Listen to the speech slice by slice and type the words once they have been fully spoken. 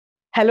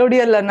Hello,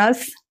 dear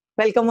learners.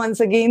 Welcome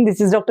once again.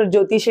 This is Dr.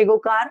 Jyoti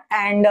Shegokar,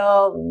 and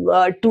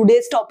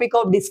today's topic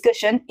of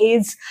discussion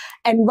is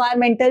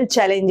environmental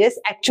challenges.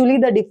 Actually,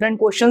 the different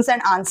questions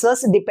and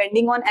answers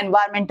depending on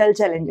environmental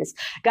challenges.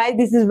 Guys,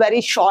 this is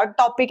very short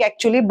topic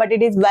actually, but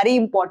it is very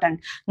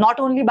important. Not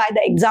only by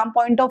the exam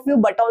point of view,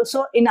 but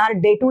also in our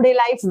day-to-day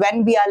life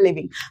when we are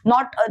living.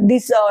 Not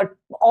this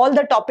all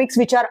the topics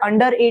which are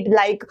under it,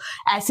 like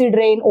acid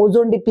rain,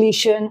 ozone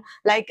depletion,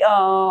 like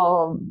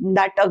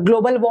that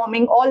global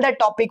warming, all that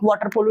topic,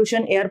 water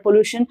pollution, air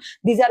pollution.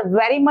 These are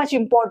very much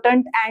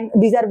important and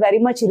these are very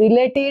much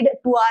related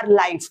to our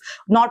life.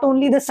 Not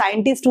only the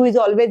scientist who is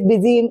always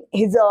busy in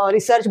his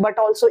research, but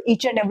also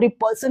each and every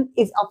person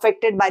is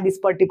affected by this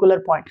particular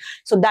point.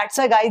 So that's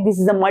why, guys, this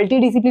is a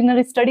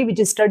multidisciplinary study which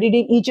is studied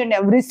in each and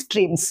every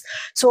streams.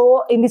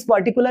 So in this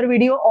particular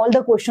video, all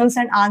the questions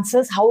and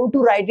answers, how to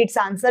write its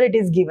answer, it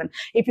is given.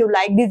 If you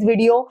like this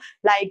video,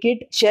 like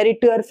it, share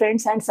it to your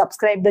friends and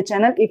subscribe the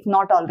channel if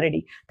not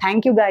already.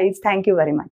 Thank you, guys. Thank you very much.